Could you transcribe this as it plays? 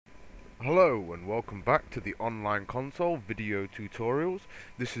Hello and welcome back to the online console video tutorials.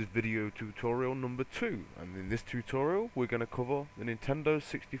 This is video tutorial number 2, and in this tutorial we're going to cover the Nintendo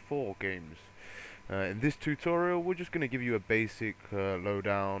 64 games. In this tutorial we're just going to give you a basic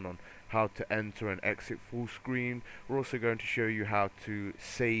lowdown on how to enter and exit full screen. We're also going to show you how to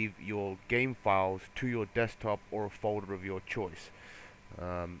save your game files to your desktop or a folder of your choice.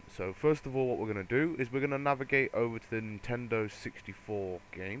 So first of all, what we're going to do is we're going to navigate over to the Nintendo 64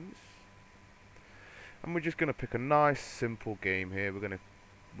 games. And we're just going to pick a nice simple game here. We're gonna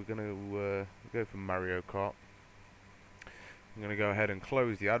go for Mario Kart. I'm going to go ahead and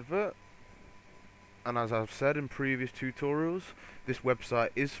close the advert. And as I've said in previous tutorials, this website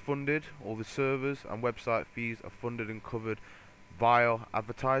is funded. All the servers and website fees are funded and covered via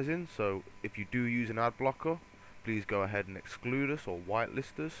advertising. So if you do use an ad blocker, please go ahead and exclude us or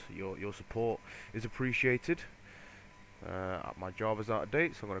whitelist us. Your support is appreciated. My Java's out of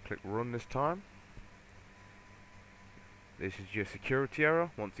date, so I'm going to click run this time. This is your security error.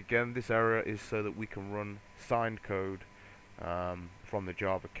 Once again, this error is so that we can run signed code from the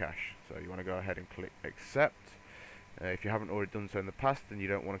Java cache. So you want to go ahead and click accept. If you haven't already done so in the past and you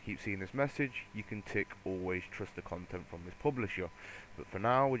don't want to keep seeing this message, you can tick always trust the content from this publisher. But for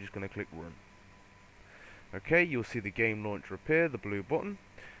now, we're just going to click run. Okay, you'll see the game launcher appear, the blue button.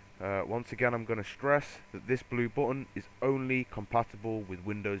 Once again, I'm going to stress that this blue button is only compatible with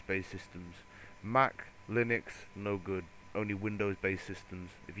Windows-based systems. Mac, Linux, no good. Only Windows-based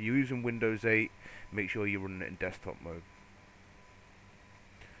systems. If you're using Windows 8, make sure you're running it in desktop mode.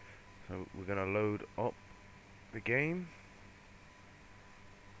 So we're going to load up the game.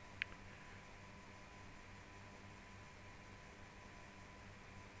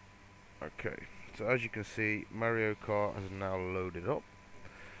 Okay, so as you can see, Mario Kart has now loaded up.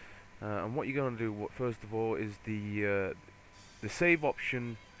 And what you're going to do, first of all, is the save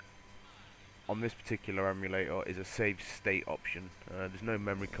option on this particular emulator is a save state option. There's no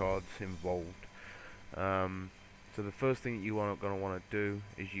memory cards involved. So the first thing you are going to want to do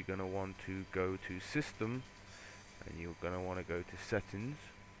is you're going to want to go to System, and you're going to want to go to Settings,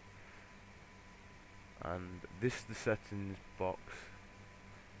 and this is the settings box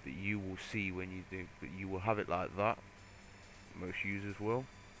that you will see when you do. But you will have it like that. Most users will.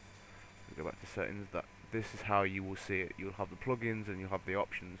 So go back to Settings. This is how you will see it. You'll have the plugins and you'll have the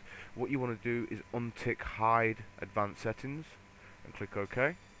options. What you want to do is untick Hide Advanced Settings and click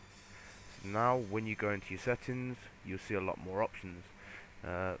OK. So now when you go into your settings, you'll see a lot more options.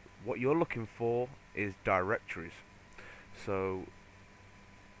 What you're looking for is directories. So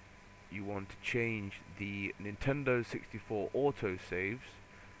you want to change the Nintendo 64 autosaves.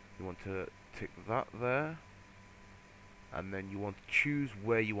 You want to tick that there. And then you want to choose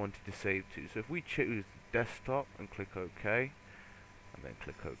where you want it to save to. So if we choose desktop and click OK, and then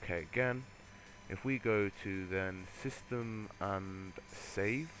click OK again, if we go to then System and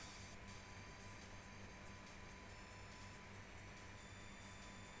Save,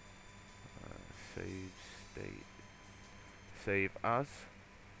 save state, save as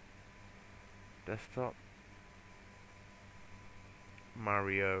desktop,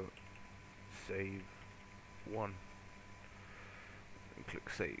 Mario save 1, and click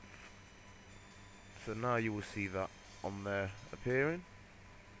save. So now you will see that on there appearing.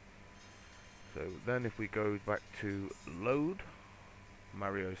 So then if we go back to load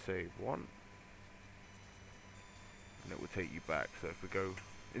Mario save 1, and it will take you back. So if we go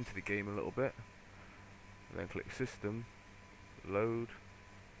into the game a little bit and then click System, load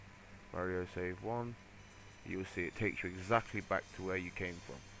Mario save 1, you will see it takes you exactly back to where you came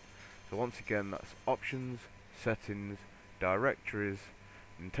from. So once again, that's options, settings, directories,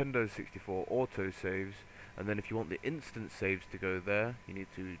 Nintendo 64 autosaves, and then if you want the instant saves to go there, you need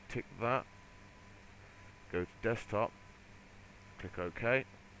to tick that, go to desktop, click OK,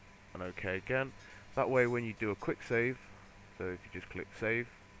 and OK again. That way when you do a quick save, so if you just click save,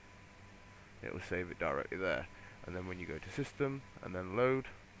 it will save it directly there. And then when you go to system and then load,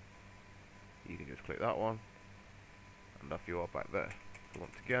 you can just click that one, and off you are back there. So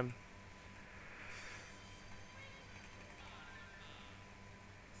once again,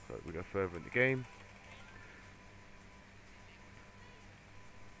 so we go further in the game.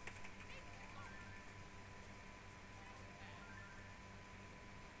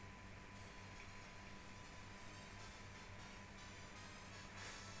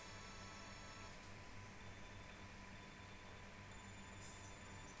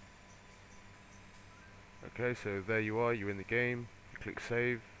 Okay, so there you are, you're in the game. You click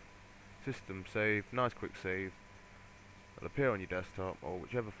save, system save, nice quick save. It'll appear on your desktop or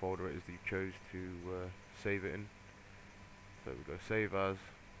whichever folder it is that you chose to save it in. So we go save as,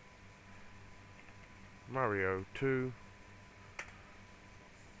 Mario 2.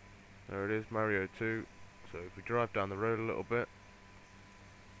 There it is, Mario 2. So if we drive down the road a little bit,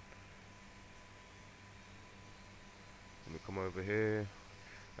 and we come over here,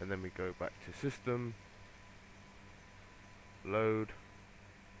 and then we go back to System, Load,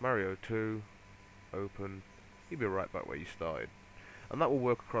 Mario 2, Open, you'll be right back where you started. And that will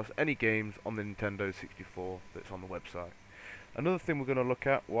work across any games on the Nintendo 64 that's on the website. Another thing we're going to look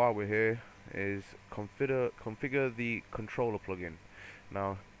at while we're here is configure the controller plugin.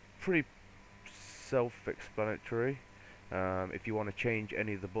 Now, pretty self-explanatory. If you want to change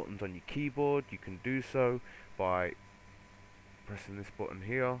any of the buttons on your keyboard, you can do so by pressing this button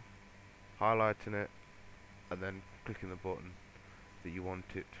here, highlighting it, and then clicking the button that you want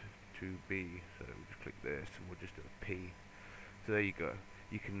it to be. So we'll just click this and we'll just do a P. So there you go.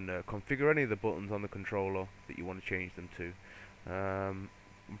 You can configure any of the buttons on the controller that you want to change them to. I'm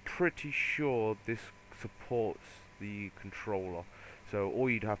pretty sure this supports the controller. So all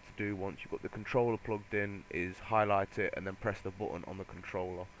you'd have to do once you've got the controller plugged in is highlight it and then press the button on the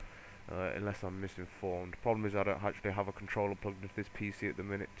controller. Unless I'm misinformed. Problem is I don't actually have a controller plugged into this PC at the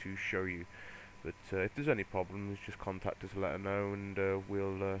minute to show you. But if there's any problems, just contact us and let us know, and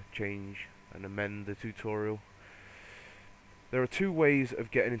we'll change and amend the tutorial. There are two ways of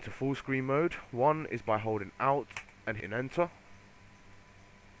getting into full screen mode. One is by holding Alt and hitting Enter,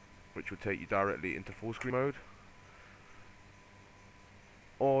 which will take you directly into full screen mode.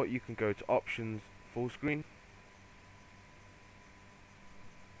 Or you can go to Options, Full Screen,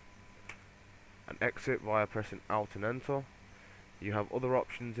 and exit via pressing Alt and Enter. You have other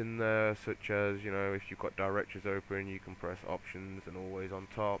options in there, such as, you know, if you've got directories open, you can press Options and Always on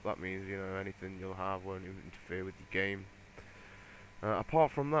top. That means, you know, anything you'll have won't interfere with your game.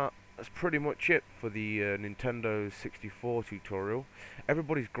 Apart from that, that's pretty much it for the Nintendo 64 tutorial.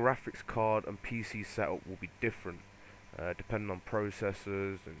 Everybody's graphics card and PC setup will be different, depending on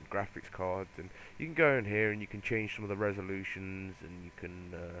processors and graphics cards. And you can go in here and you can change some of the resolutions, and you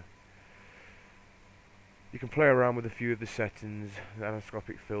can play around with a few of the settings,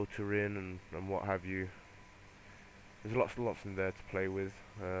 aniscopic filtering and what have you. There's lots in there to play with.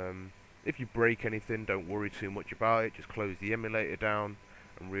 If you break anything, don't worry too much about it. Just close the emulator down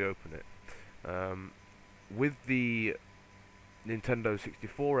and reopen it. With the Nintendo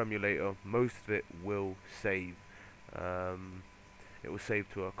 64 emulator, most of it will save. It will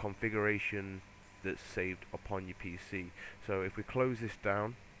save to a configuration that's saved upon your PC. So if we close this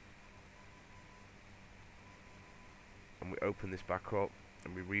down and we open this back up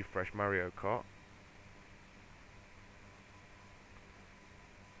and we refresh Mario Kart,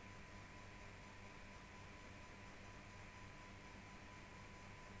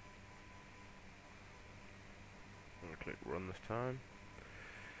 click run this time,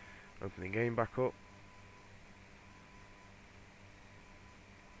 open the game back up,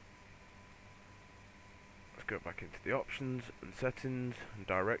 let's go back into the options and settings and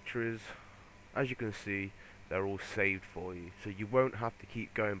directories. As you can see, they're all saved for you, so you won't have to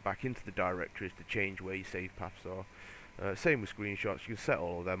keep going back into the directories to change where your save paths are. Same with screenshots, you can set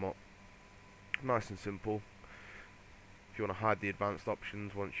all of them up, nice and simple. If you want to hide the advanced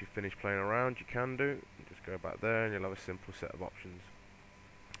options once you've finished playing around, you can do. Just go back there and you'll have a simple set of options.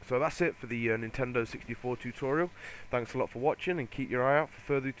 So that's it for the Nintendo 64 tutorial. Thanks a lot for watching, and keep your eye out for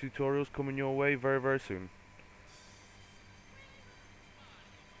further tutorials coming your way very soon.